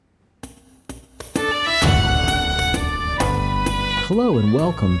Hello and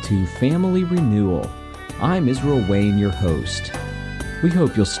welcome to Family Renewal. I'm Israel Wayne, your host. We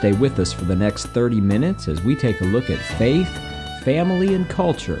hope you'll stay with us for the next 30 minutes as we take a look at faith, family, and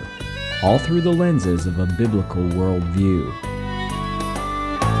culture, all through the lenses of a biblical worldview.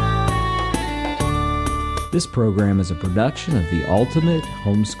 This program is a production of the Ultimate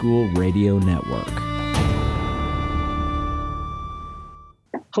Homeschool Radio Network.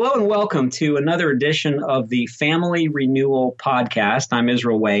 Hello and welcome to another edition of the Family Renewal Podcast. I'm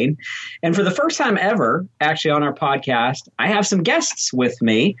Israel Wayne. And for the first time ever, actually on our podcast, I have some guests with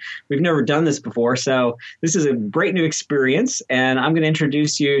me. We've never done this before, so this is a great new experience. And I'm going to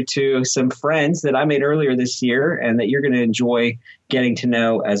introduce you to some friends that I made earlier this year and that you're going to enjoy getting to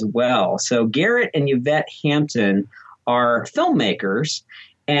know as well. So Garritt and Yvette Hampton are filmmakers.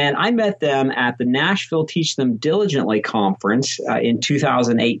 And I met them at the Nashville Teach Them Diligently conference in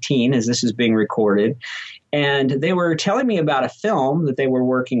 2018, as this is being recorded. And they were telling me about a film that they were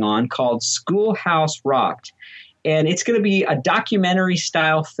working on called Schoolhouse Rocked. And it's going to be a documentary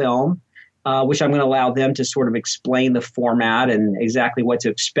style film, which I'm going to allow them to sort of explain the format and exactly what to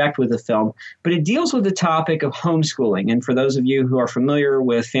expect with the film. But it deals with the topic of homeschooling. And for those of you who are familiar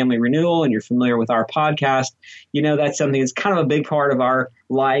with Family Renewal and you're familiar with our podcast, you know that's something that's kind of a big part of our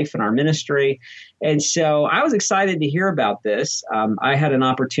life and our ministry. And so I was excited to hear about this. I had an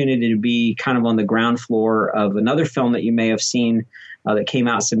opportunity to be kind of on the ground floor of another film that you may have seen that came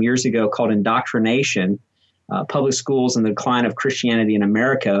out some years ago called Indoctrination, Public Schools and the Decline of Christianity in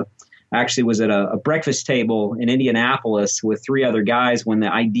America. I actually was at a breakfast table in Indianapolis with three other guys when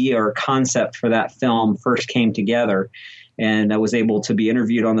the idea or concept for that film first came together. And I was able to be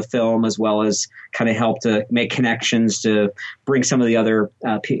interviewed on the film as well as kind of help to make connections to bring some of the other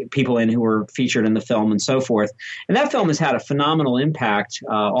people in who were featured in the film and so forth. And that film has had a phenomenal impact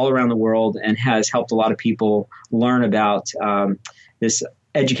all around the world and has helped a lot of people learn about this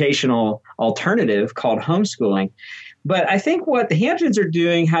educational alternative called homeschooling. But I think what the Hamptons are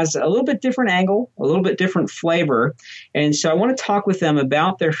doing has a little bit different angle, a little bit different flavor. And so I want to talk with them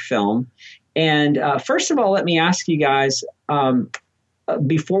about their film. And first of all, let me ask you guys,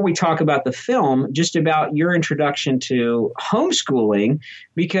 before we talk about the film, just about your introduction to homeschooling,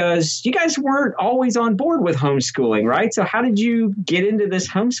 because you guys weren't always on board with homeschooling, right? So how did you get into this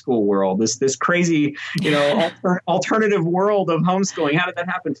homeschool world, this crazy, alternative world of homeschooling? How did that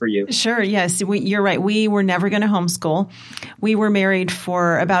happen for you? Sure. Yes, you're right. We were never going to homeschool. We were married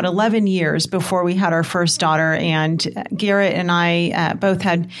for about 11 years before we had our first daughter, and Garritt and I both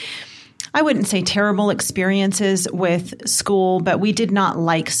had, I wouldn't say terrible experiences with school, but we did not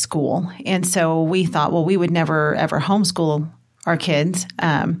like school. And so we thought, well, we would never, ever homeschool our kids.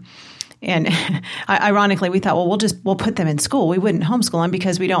 And ironically, we thought, well, we'll put them in school. We wouldn't homeschool them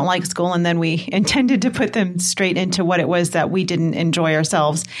because we don't like school. And then we intended to put them straight into what it was that we didn't enjoy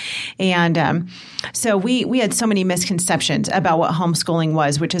ourselves. And so we had so many misconceptions about what homeschooling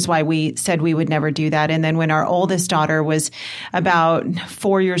was, which is why we said we would never do that. And then when our oldest daughter was about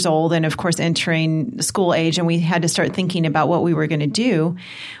 4 years old and, of course, entering school age, and we had to start thinking about what we were going to do,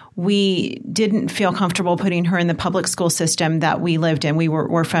 we didn't feel comfortable putting her in the public school system that we lived in.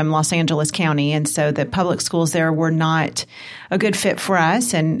 We're from Los Angeles County, and so the public schools there were not a good fit for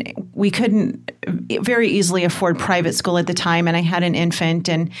us, and we couldn't very easily afford private school at the time, and I had an infant,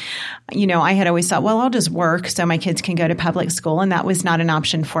 and, I had always thought, well, I'll just work so my kids can go to public school, and that was not an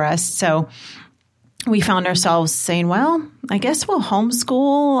option for us. So we found ourselves saying, well, I guess we'll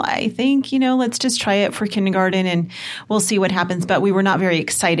homeschool. I think, let's just try it for kindergarten and we'll see what happens. But we were not very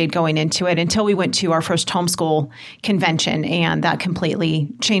excited going into it until we went to our first homeschool convention, and that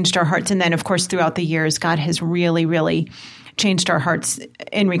completely changed our hearts. And then, of course, throughout the years, God has really, really changed our hearts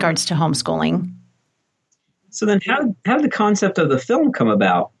in regards to homeschooling. So then how did the concept of the film come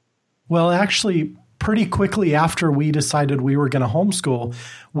about? Well, actually, pretty quickly after we decided we were going to homeschool,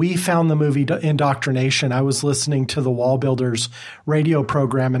 we found the movie Indoctrination. I was listening to the Wall Builders radio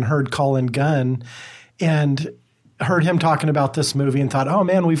program and heard Colin Gunn and heard him talking about this movie and thought, oh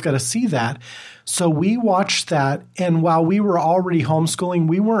man, we've got to see that. So we watched that. And while we were already homeschooling,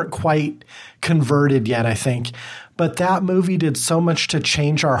 we weren't quite converted yet, I think. But that movie did so much to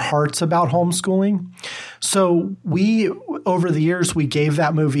change our hearts about homeschooling. So over the years, we gave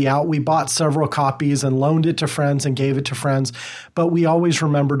that movie out. We bought several copies and loaned it to friends and gave it to friends. But we always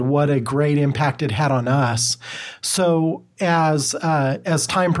remembered what a great impact it had on us. So as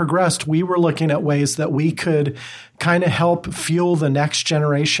time progressed, we were looking at ways that we could kind of help fuel the next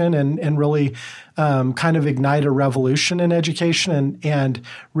generation and really kind of ignite a revolution in education and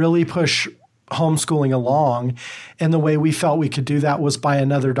really push homeschooling along. And the way we felt we could do that was by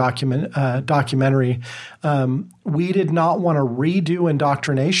another documentary. We did not want to redo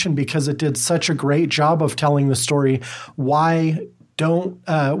indoctrination because it did such a great job of telling the story why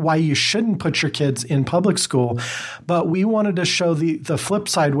you shouldn't put your kids in public school. But we wanted to show the flip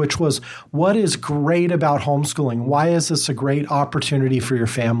side, which was what is great about homeschooling. Why is this a great opportunity for your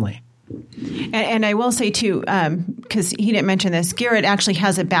family? And I will say, too, because he didn't mention this, Garritt actually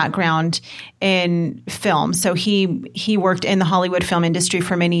has a background in film. So he worked in the Hollywood film industry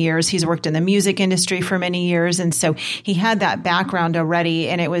for many years. He's worked in the music industry for many years. And so he had that background already.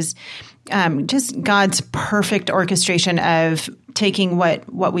 And it was just God's perfect orchestration of taking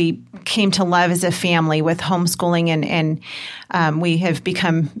what we came to love as a family with homeschooling, and we have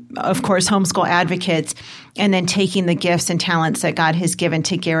become, of course, homeschool advocates, and then taking the gifts and talents that God has given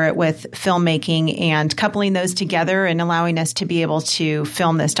to Garritt with filmmaking and coupling those together and allowing us to be able to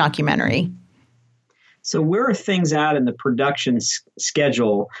film this documentary. So where are things at in the production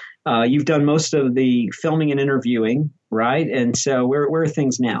schedule? You've done most of the filming and interviewing, right? And so where are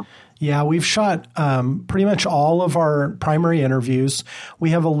things now? Yeah, we've shot pretty much all of our primary interviews.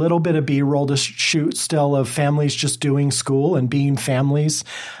 We have a little bit of B-roll to shoot still of families just doing school and being families.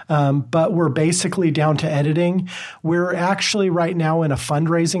 But we're basically down to editing. We're actually right now in a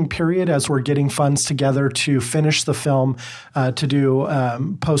fundraising period as we're getting funds together to finish the film, to do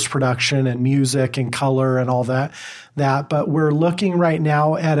post-production and music and color and all that. But we're looking right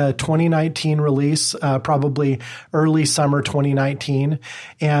now at a 2019 release, probably early summer 2019.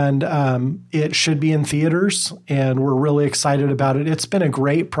 And it should be in theaters, and we're really excited about it. It's been a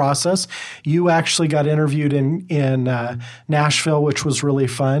great process. You actually got interviewed in Nashville, which was really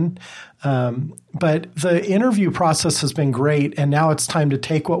fun. But the interview process has been great, and now it's time to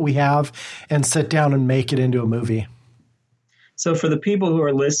take what we have and sit down and make it into a movie. So for the people who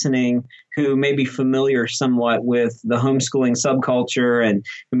are listening who may be familiar somewhat with the homeschooling subculture and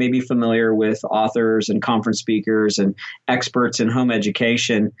who may be familiar with authors and conference speakers and experts in home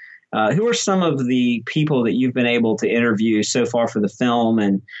education, who are some of the people that you've been able to interview so far for the film?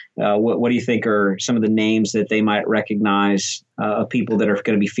 And what do you think are some of the names that they might recognize of people that are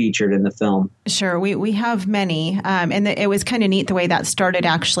going to be featured in the film? Sure. We have many. And it was kind of neat the way that started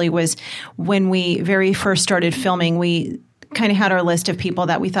actually was when we very first started filming, we kind of had our list of people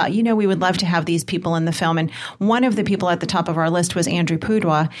that we thought, we would love to have these people in the film. And one of the people at the top of our list was Andrew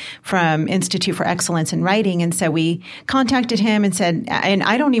Pudewa from Institute for Excellence in Writing. And so we contacted him and said, and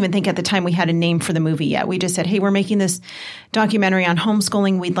I don't even think at the time we had a name for the movie yet. We just said, hey, we're making this documentary on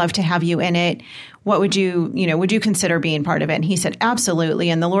homeschooling. We'd love to have you in it. What would you consider being part of it? And he said, absolutely.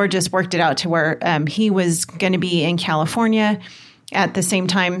 And the Lord just worked it out to where he was going to be in California at the same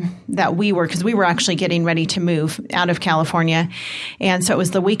time that we were, because we were actually getting ready to move out of California. And so it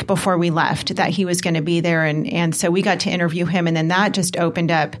was the week before we left that he was going to be there. And so we got to interview him. And then that just opened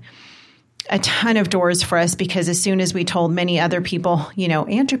up a ton of doors for us, because as soon as we told many other people,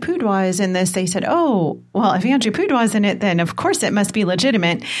 Andrew Pudewa is in this, they said, oh, well, if Andrew Pudewa is in it, then of course it must be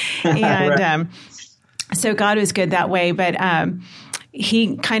legitimate. And right. So God was good that way. But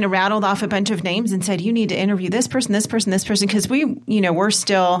he kind of rattled off a bunch of names and said, you need to interview this person, this person, this person. Because we're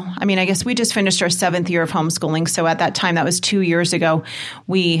still, I guess we just finished our 7th year of homeschooling. So at that time, that was 2 years ago,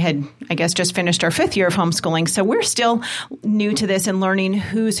 we had, just finished our 5th year of homeschooling. So we're still new to this and learning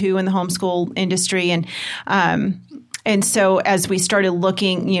who's who in the homeschool industry. And so as we started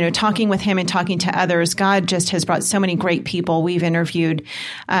looking, talking with him and talking to others, God just has brought so many great people. We've interviewed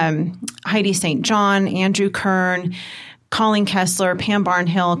Heidi St. John, Andrew Kern, Colleen Kessler, Pam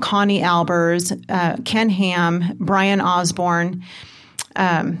Barnhill, Connie Albers, Ken Ham, Brian Osborne,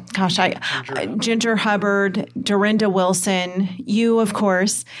 Ginger Hubbard, Dorinda Wilson, you, of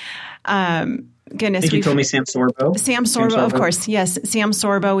course. Goodness, I think you told me Sam Sorbo. Sam Sorbo, of course. Yes, Sam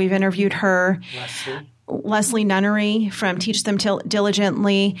Sorbo. We've interviewed her. Leslie Nunnery from Teach Them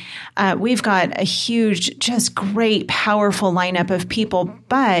Diligently. We've got a huge, just great, powerful lineup of people,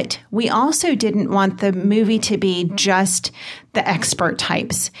 but we also didn't want the movie to be just the expert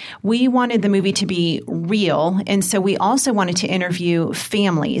types. We wanted the movie to be real, and so we also wanted to interview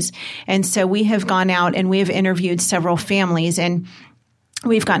families. And so we have gone out and we have interviewed several families, and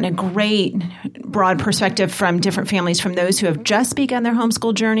we've gotten a great broad perspective from different families, from those who have just begun their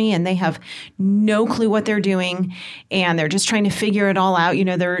homeschool journey and they have no clue what they're doing and they're just trying to figure it all out.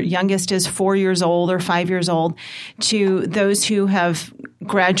 Their youngest is 4 years old or 5 years old, to those who have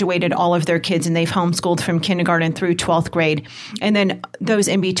graduated all of their kids and they've homeschooled from kindergarten through 12th grade. And then those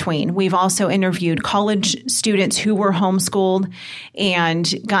in between. We've also interviewed college students who were homeschooled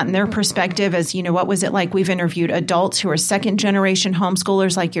and gotten their perspective as, what was it like? We've interviewed adults who are second generation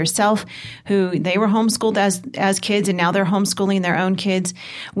homeschoolers like yourself, who they were homeschooled as kids and now they're homeschooling their own kids.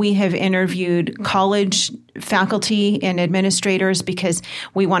 We have interviewed college faculty and administrators because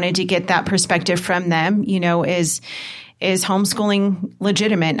we wanted to get that perspective from them. Is homeschooling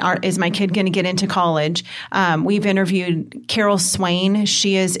legitimate? Is my kid going to get into college? We've interviewed Carol Swain.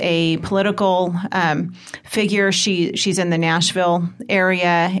 She is a political figure. She's in the Nashville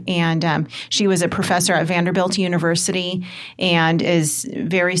area, and she was a professor at Vanderbilt University and is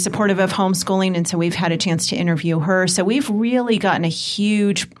very supportive of homeschooling. And so we've had a chance to interview her. So we've really gotten a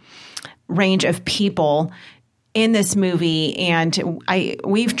huge range of people in this movie, and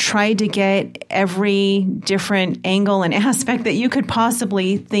we've tried to get every different angle and aspect that you could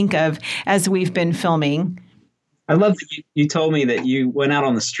possibly think of as we've been filming. I love that you told me that you went out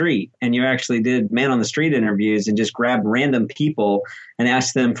on the street and you actually did man on the street interviews and just grabbed random people and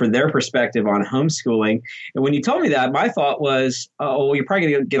asked them for their perspective on homeschooling. And when you told me that, my thought was, you're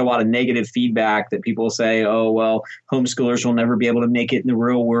probably going to get a lot of negative feedback that people say, homeschoolers will never be able to make it in the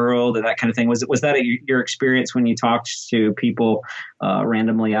real world and that kind of thing. Was that your experience when you talked to people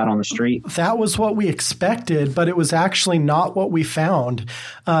randomly out on the street? That was what we expected, but it was actually not what we found.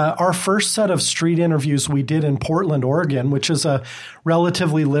 Our first set of street interviews we did in Portland, Oregon, which is a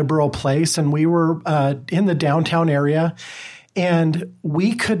relatively liberal place, and we were in the downtown area. And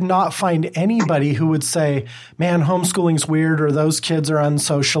we could not find anybody who would say, man, homeschooling's weird or those kids are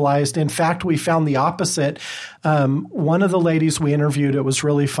unsocialized. In fact, we found the opposite. One of the ladies we interviewed, it was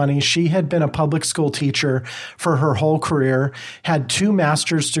really funny. She had been a public school teacher for her whole career, had 2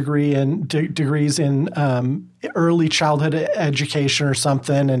 master's degrees in early childhood education or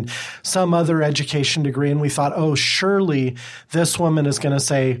something and some other education degree. And we thought, surely this woman is going to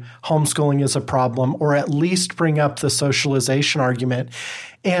say homeschooling is a problem or at least bring up the socialization argument.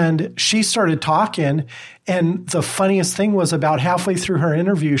 And she started talking. And the funniest thing was about halfway through her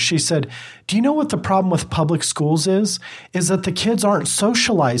interview, she said, do you know what the problem with public schools is that the kids aren't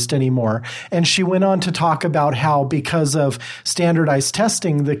socialized anymore. And she went on to talk about how because of standardized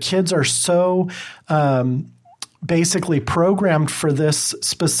testing, the kids are so basically programmed for this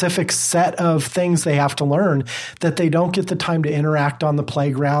specific set of things they have to learn that they don't get the time to interact on the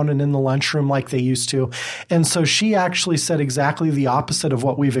playground and in the lunchroom like they used to. And so she actually said exactly the opposite of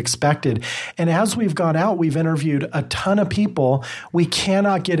what we've expected. And as we've gone out, we've interviewed a ton of people. We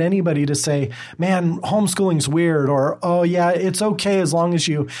cannot get anybody to say, man, homeschooling's weird, or, oh yeah, it's okay as long as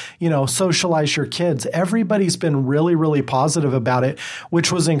you socialize your kids. Everybody's been really, really positive about it,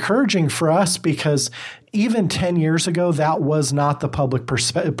 which was encouraging for us because even 10 years ago, that was not the public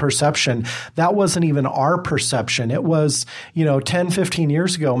perception. That wasn't even our perception. It was, 10, 15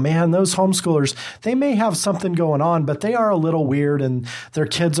 years ago, man, those homeschoolers, they may have something going on, but they are a little weird and their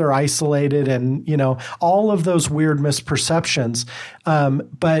kids are isolated and, all of those weird misperceptions.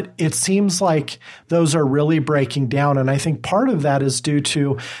 But it seems like those are really breaking down. And I think part of that is due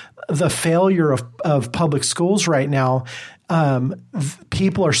to the failure of public schools right now.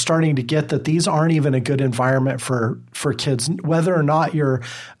 People are starting to get that these aren't even a good environment for kids, whether or not you're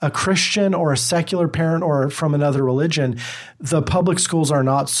a Christian or a secular parent or from another religion. The public schools are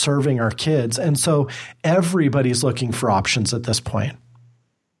not serving our kids. And so everybody's looking for options at this point.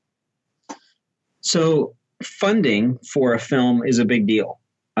 So funding for a film is a big deal.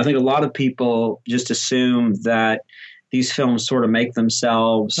 I think a lot of people just assume that these films sort of make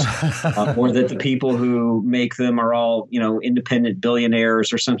themselves, or that the people who make them are all, independent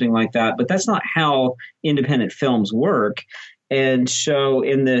billionaires or something like that. But that's not how independent films work. And so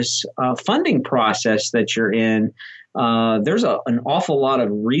in this funding process that you're in, there's an awful lot of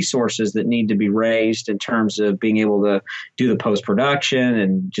resources that need to be raised in terms of being able to do the post-production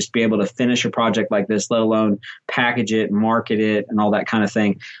and just be able to finish a project like this, let alone package it, market it, and all that kind of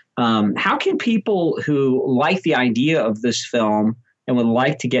thing. How can people who like the idea of this film and would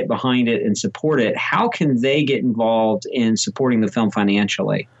like to get behind it and support it, how can they get involved in supporting the film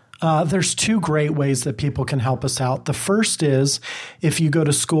financially? There's 2 great ways that people can help us out. The first is if you go to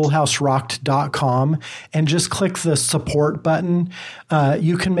schoolhouserocked.com and just click the support button,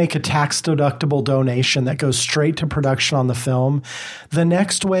 you can make a tax-deductible donation that goes straight to production on the film. The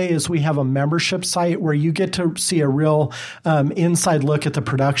next way is we have a membership site where you get to see a real inside look at the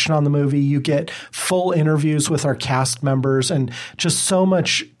production on the movie. You get full interviews with our cast members and just so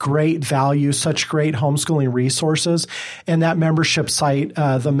much great value, such great homeschooling resources. And that membership site,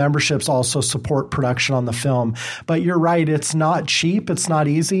 the memberships also support production on the film. But you're right, it's not cheap, it's not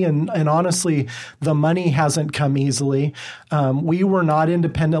easy, and honestly, the money hasn't come easily. We were not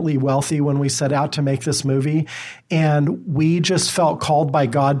independently wealthy when we set out to make this movie, and we just felt called by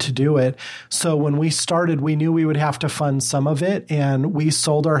God to do it. So when we started, we knew we would have to fund some of it, and we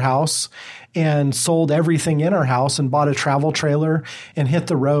sold our house and sold everything in our house and bought a travel trailer and hit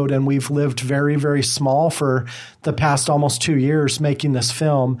the road. And we've lived very, very small for the past almost 2 years making this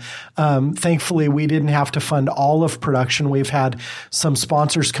film. Thankfully, we didn't have to fund all of production. We've had some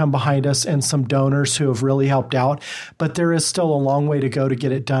sponsors come behind us and some donors who have really helped out, but there is still a long way to go to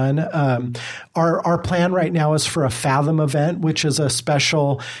get it done. Our plan right now is for a Fathom event, which is a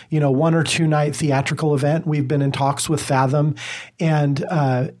special, 1 or 2 night theatrical event. We've been in talks with Fathom, and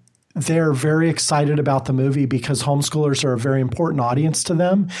they're very excited about the movie because homeschoolers are a very important audience to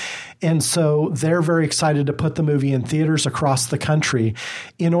them. And so they're very excited to put the movie in theaters across the country.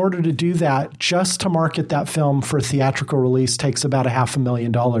 In order to do that, just to market that film for theatrical release takes about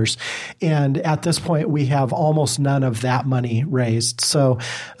 $500,000. And at this point, we have almost none of that money raised. So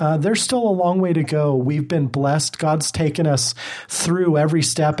there's still a long way to go. We've been blessed. God's taken us through every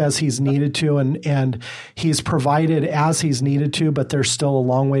step as he's needed to, and he's provided as he's needed to, but there's still a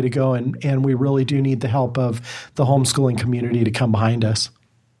long way to go. And we really do need the help of the homeschooling community to come behind us.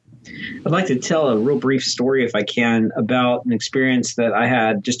 I'd like to tell a real brief story, if I can, about an experience that I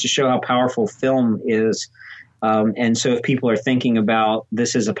had just to show how powerful film is. And so if people are thinking about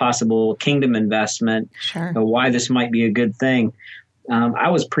this as a possible kingdom investment, sure, why this might be a good thing. I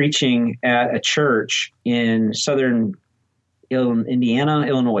was preaching at a church in southern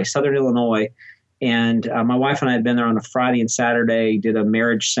Illinois. And my wife and I had been there on a Friday and Saturday, did a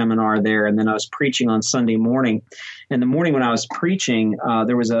marriage seminar there, and then I was preaching on Sunday morning. And the morning when I was preaching,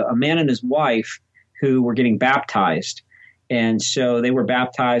 there was a man and his wife who were getting baptized. And so they were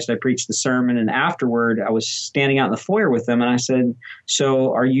baptized. I preached the sermon, and afterward, I was standing out in the foyer with them, and I said,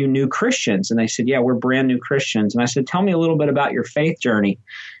 "So are you new Christians?" And they said, "Yeah, we're brand new Christians." And I said, "Tell me a little bit about your faith journey."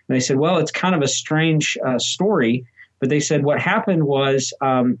 And they said, "Well, it's kind of a strange story." But they said what happened was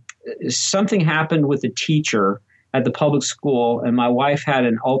something happened with a teacher at the public school, and my wife had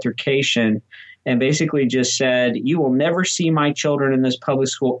an altercation and basically just said, "You will never see my children in this public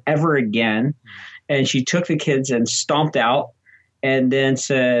school ever again." And she took the kids and stomped out and then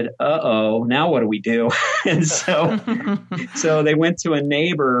said, "Uh-oh, now what do we do?" And so they went to a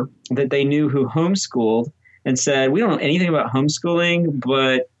neighbor that they knew who homeschooled and said, "We don't know anything about homeschooling,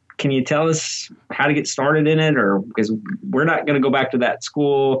 but can you tell us how to get started in it? Or because we're not going to go back to that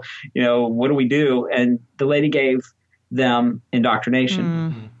school, what do we do?" And the lady gave them indoctrination.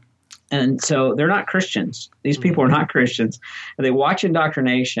 Mm. And so they're not Christians. These people are not Christians. And they watch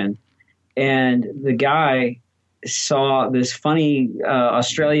indoctrination. And the guy saw this funny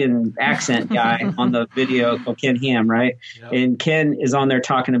Australian accent guy on the video called Ken Ham, right? Yep. And Ken is on there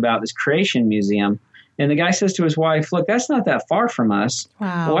talking about this creation museum. And the guy says to his wife, "Look, that's not that far from us.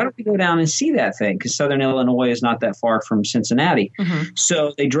 Wow. Well, why don't we go down and see that thing?" Because Southern Illinois is not that far from Cincinnati. Mm-hmm.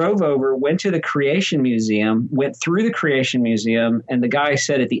 So they drove over, went to the Creation Museum, went through the Creation Museum. And the guy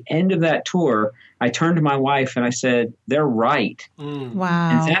said at the end of that tour, I turned to my wife and I said, "They're right." Mm.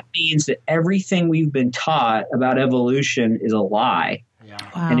 Wow. And that means that everything we've been taught about evolution is a lie. Yeah.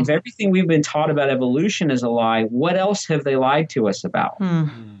 Wow. And if everything we've been taught about evolution is a lie, what else have they lied to us about? Mm.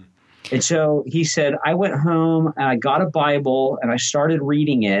 And so he said, I went home and I got a Bible and I started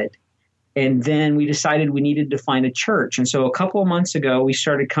reading it. And then we decided we needed to find a church. And so a couple of months ago, we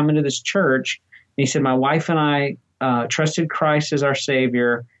started coming to this church. And he said, my wife and I trusted Christ as our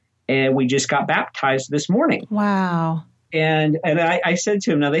Savior. And we just got baptized this morning. Wow. And I said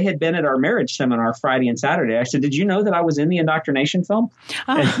to him, now they had been at our marriage seminar Friday and Saturday. I said, did you know that I was in the indoctrination film?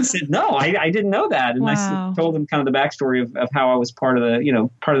 Oh. And he said, no, I didn't know that. And wow. I told him kind of the backstory of how I was part of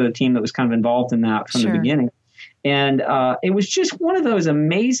the team that was kind of involved in that from the beginning. And it was just one of those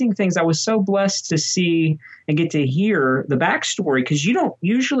amazing things. I was so blessed to see and get to hear the backstory, because you don't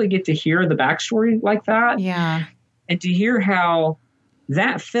usually get to hear the backstory like that. Yeah. And to hear how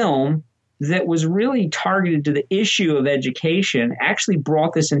that film that was really targeted to the issue of education actually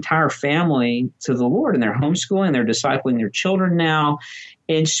brought this entire family to the Lord, and they're homeschooling, they're discipling their children now.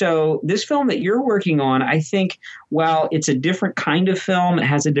 And so this film that you're working on, I think, while it's a different kind of film, it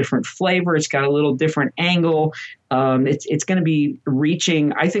has a different flavor, it's got a little different angle, it's going to be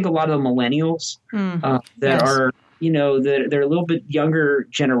reaching, I think, a lot of the millennials that are, they're a little bit younger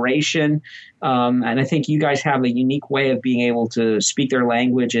generation. And I think you guys have a unique way of being able to speak their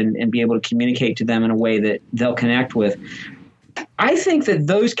language and be able to communicate to them in a way that they'll connect with. I think that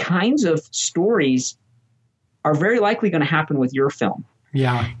those kinds of stories are very likely going to happen with your film.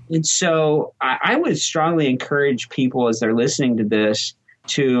 Yeah. And so I would strongly encourage people as they're listening to this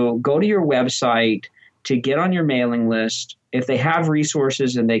to go to your website, to get on your mailing list. If they have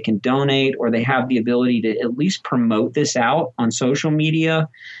resources and they can donate, or they have the ability to at least promote this out on social media.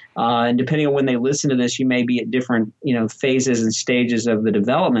 And depending on when they listen to this, you may be at different, phases and stages of the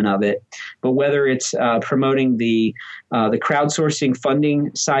development of it. But whether it's promoting the crowdsourcing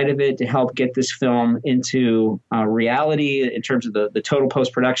funding side of it to help get this film into reality in terms of the total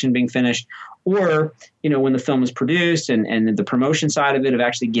post-production being finished, or, when the film is produced and the promotion side of it, of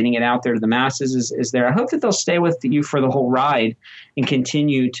actually getting it out there to the masses is there. I hope that they'll stay with you for the whole ride and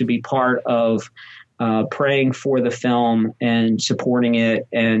continue to be part of praying for the film and supporting it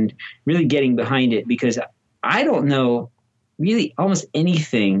and really getting behind it, because I don't know really almost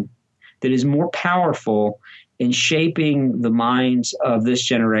anything that is more powerful in shaping the minds of this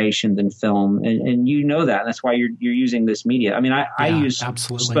generation than film. And you know that. That's why you're using this media. I mean, I use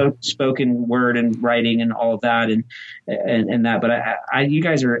spoken word and writing and all of that and that. But you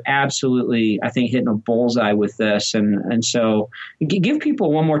guys are absolutely, I think, hitting a bullseye with this. And so give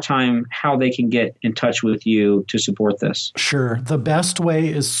people one more time how they can get in touch with you to support this. Sure. The best way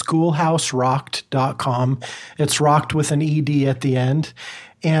is schoolhouserocked.com. It's rocked with an ED at the end.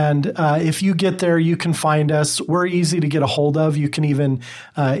 And if you get there, you can find us. We're easy to get a hold of. You can even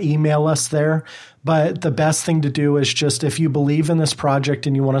email us there. But the best thing to do is just, if you believe in this project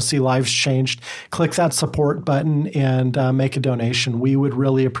and you want to see lives changed, click that support button and make a donation. We would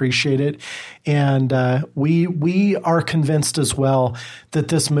really appreciate it. And we are convinced as well that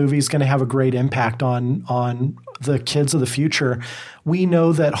this movie is going to have a great impact on the kids of the future. We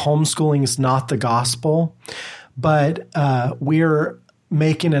know that homeschooling is not the gospel, but we're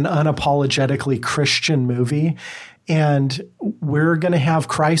making an unapologetically Christian movie. And we're going to have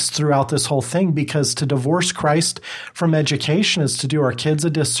Christ throughout this whole thing, because to divorce Christ from education is to do our kids a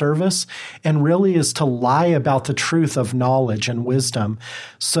disservice, and really is to lie about the truth of knowledge and wisdom.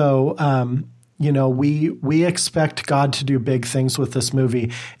 So, we expect God to do big things with this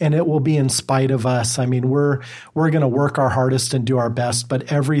movie, and it will be in spite of us. I mean, we're going to work our hardest and do our best,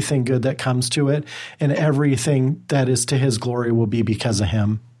 but everything good that comes to it and everything that is to his glory will be because of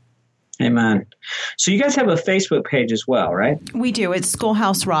him. Amen. So you guys have a Facebook page as well, right? We do. It's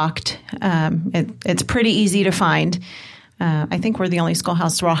Schoolhouse Rocked. It's pretty easy to find. I think we're the only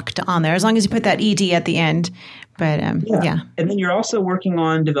Schoolhouse Rocked on there, as long as you put that ED at the end. But yeah. And then you're also working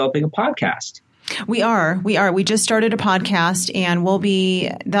on developing a podcast. We are. We just started a podcast, and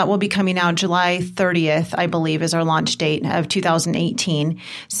that will be coming out July 30th, I believe, is our launch date of 2018.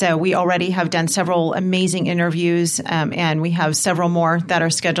 So we already have done several amazing interviews, and we have several more that are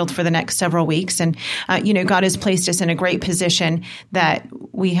scheduled for the next several weeks. And, God has placed us in a great position that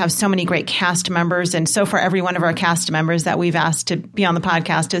we have so many great cast members. And so far, every one of our cast members that we've asked to be on the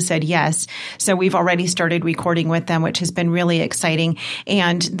podcast has said yes. So we've already started recording with them, which has been really exciting.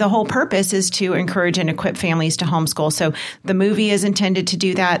 And the whole purpose is to encourage and equip families to homeschool. So the movie is intended to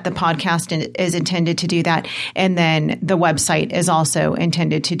do that. The podcast is intended to do that. And then the website is also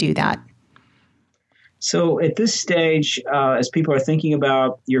intended to do that. So at this stage, as people are thinking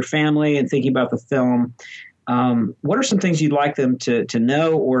about your family and thinking about the film, what are some things you'd like them to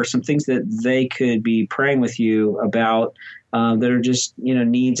know, or some things that they could be praying with you about that are just,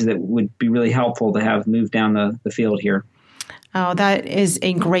 needs that would be really helpful to have moved down the field here? Oh, that is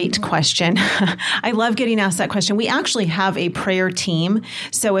a great question. I love getting asked that question. We actually have a prayer team.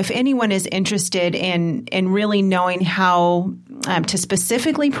 So if anyone is interested in really knowing how to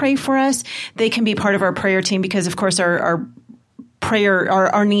specifically pray for us, they can be part of our prayer team, because, of course, our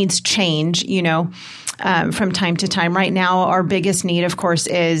needs change, from time to time. Right now, our biggest need, of course,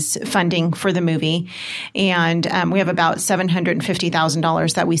 is funding for the movie. And we have about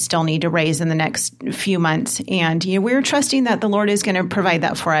 $750,000 that we still need to raise in the next few months. And we're trusting that the Lord is going to provide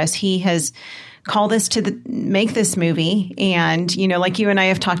that for us. He has called us to make this movie. And, like you and I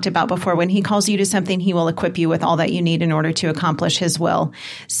have talked about before, when he calls you to something, he will equip you with all that you need in order to accomplish his will.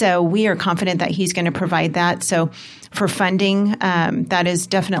 So we are confident that he's going to provide that. So for funding, that is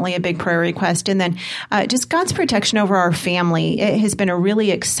definitely a big prayer request. And then just God's protection over our family. It has been a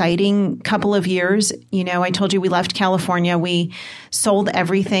really exciting couple of years. I told you we left California. We sold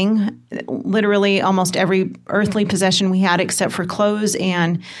everything, literally almost every earthly possession we had except for clothes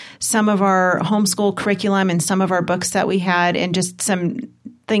and some of our homeschool curriculum and some of our books that we had, and just some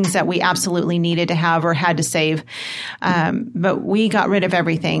things that we absolutely needed to have or had to save. But we got rid of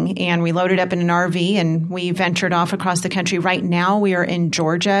everything, and we loaded up in an RV, and we ventured off across the country. Right now we are in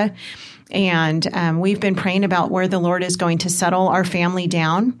Georgia, and we've been praying about where the Lord is going to settle our family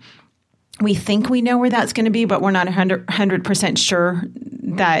down. we think we know where that's going to be, but we're not 100% sure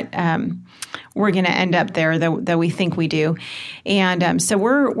that we're going to end up there, though we think we do. And so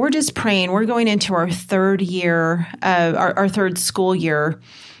we're just praying. We're going into our third year, our third school year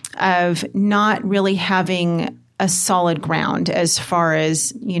of not really having a solid ground as far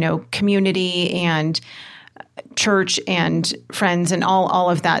as, community and church and friends and all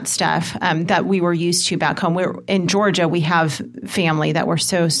of that stuff that we were used to back home. We're in Georgia. We have family that we're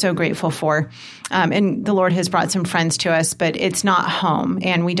so grateful for. And the Lord has brought some friends to us, but it's not home.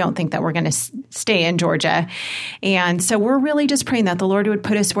 And we don't think that we're going to stay in Georgia. And so we're really just praying that the Lord would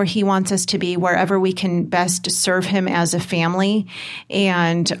put us where he wants us to be, wherever we can best serve him as a family.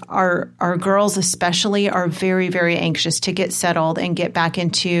 And our girls especially are very, very anxious to get settled and get back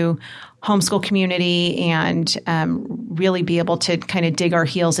into homeschool community and really be able to kind of dig our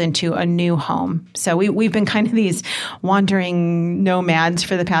heels into a new home. So we've been kind of these wandering nomads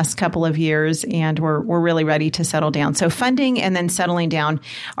for the past couple of years, and we're really ready to settle down. So funding and then settling down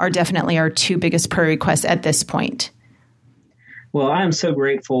are definitely our two biggest prayer requests at this point. Well, I am so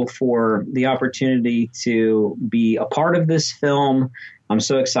grateful for the opportunity to be a part of this film. I'm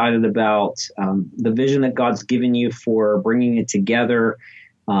so excited about the vision that God's given you for bringing it together.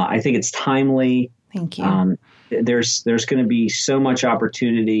 I think it's timely. Thank you. There's going to be so much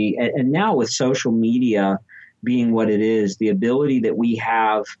opportunity. And now with social media being what it is, the ability that we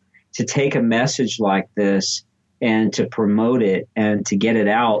have to take a message like this and to promote it and to get it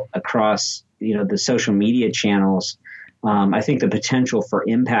out across, the social media channels, I think the potential for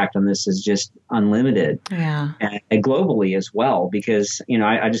impact on this is just unlimited. Yeah. And globally as well, because,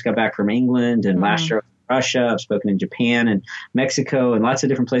 I just got back from England and last year Russia. I've spoken in Japan and Mexico and lots of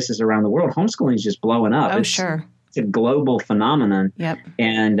different places around the world. Homeschooling is just blowing up. Oh, sure. It's a global phenomenon. Yep.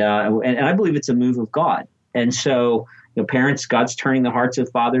 And I believe it's a move of God. And so, parents, God's turning the hearts of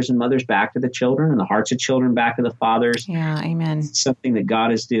fathers and mothers back to the children and the hearts of children back to the fathers. Yeah, amen. It's something that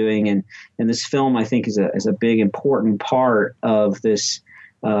God is doing. And this film, I think, is a big, important part of this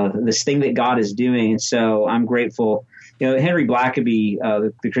thing that God is doing. And so I'm grateful. Henry Blackaby,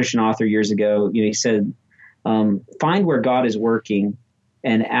 the Christian author years ago, he said, find where God is working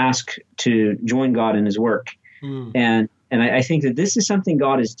and ask to join God in his work. And I think that this is something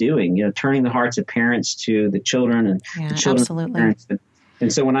God is doing, turning the hearts of parents to the children and the children to the parents.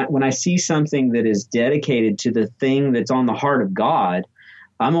 And so when I see something that is dedicated to the thing that's on the heart of God,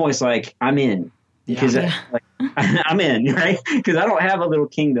 I'm always like, I'm in. Because I'm in, right? Because I don't have a little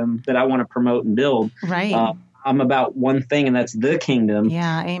kingdom that I want to promote and build. Right. I'm about one thing, and that's the kingdom.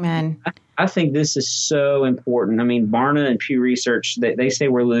 Yeah, amen. I think this is so important. I mean, Barna and Pew Research, they say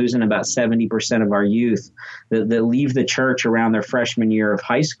we're losing about 70% of our youth that leave the church around their freshman year of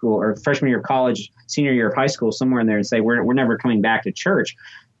high school or freshman year of college, senior year of high school, somewhere in there, and say we're never coming back to church.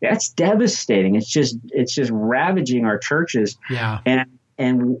 That's devastating. It's just ravaging our churches. Yeah.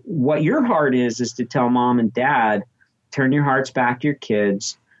 And what your heart is to tell mom and dad, turn your hearts back to your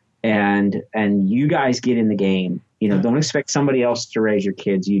kids. And you guys get in the game. Don't expect somebody else to raise your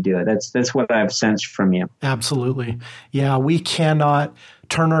kids. You do it. That's what I've sensed from you. Absolutely. Yeah, we cannot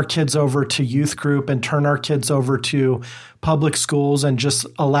turn our kids over to youth group and turn our kids over to public schools and just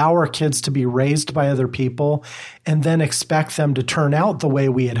allow our kids to be raised by other people and then expect them to turn out the way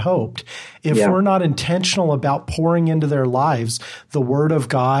we had hoped. If we're not intentional about pouring into their lives the Word of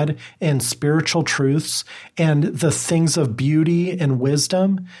God and spiritual truths and the things of beauty and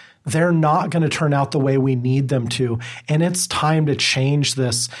wisdom, they're not going to turn out the way we need them to. And it's time to change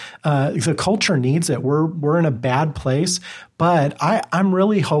this. The culture needs it. We're in a bad place, but I'm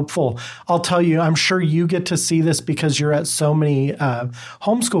really hopeful. I'll tell you, I'm sure you get to see this because you're at so many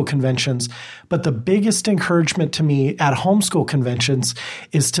homeschool conventions. But the biggest encouragement to me at homeschool conventions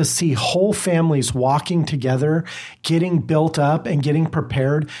is to see whole families walking together, getting built up and getting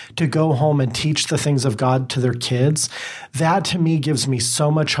prepared to go home and teach the things of God to their kids. That to me gives me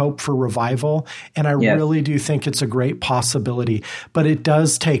so much hope for revival. And I really do think it's a great possibility. But it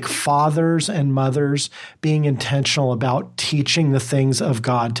does take fathers and mothers being intentional about teaching the things of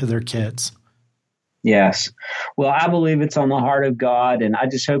God to their kids. Yes. Well, I believe it's on the heart of God. And I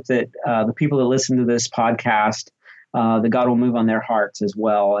just hope that the people that listen to this podcast, that God will move on their hearts as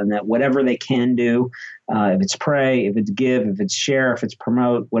well. And that whatever they can do, if it's pray, if it's give, if it's share, if it's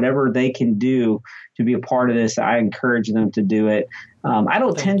promote, whatever they can do to be a part of this, I encourage them to do it. I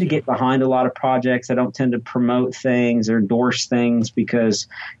don't tend to get behind a lot of projects. I don't tend to promote things or endorse things because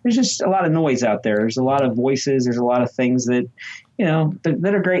there's just a lot of noise out there. There's a lot of voices. There's a lot of things that,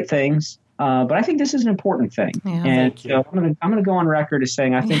 that are great things. But I think this is an important thing, and so I'm going to go on record as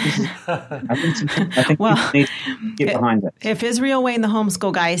saying I think this is. I think well, we need to get behind it. If Israel Wayne, the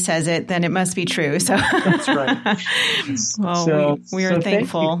homeschool guy, says it, then it must be true. So that's right. Well, we are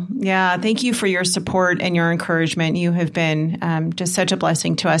thankful. Thank you for your support and your encouragement. You have been just such a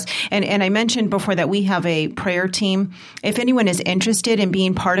blessing to us. And I mentioned before that we have a prayer team. If anyone is interested in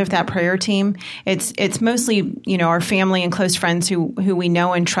being part of that prayer team, it's mostly our family and close friends who we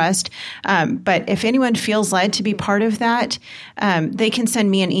know and trust. But if anyone feels led to be part of that, they can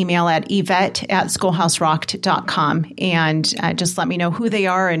send me an email at Yvette@schoolhouserocked.com and just let me know who they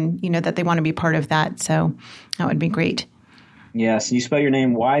are and, that they want to be part of that. So that would be great. Yes. You spell your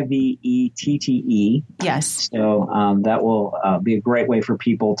name Yvette. Yes. So that will be a great way for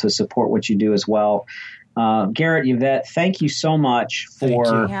people to support what you do as well. Garritt, Yvette, thank you so much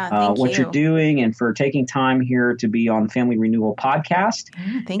for what you're doing and for taking time here to be on Family Renewal Podcast.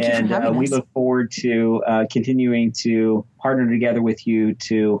 Thank you for having us. We look forward to continuing to partner together with you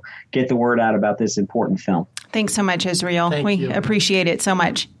to get the word out about this important film. Thanks so much, Israel. We appreciate it so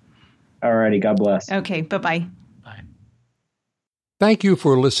much. All righty. God bless. Okay. Bye-bye. Bye. Thank you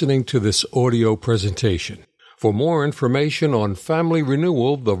for listening to this audio presentation. For more information on Family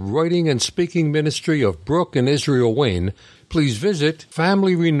Renewal, the writing and speaking ministry of Brooke and Israel Wayne, please visit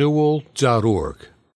familyrenewal.org.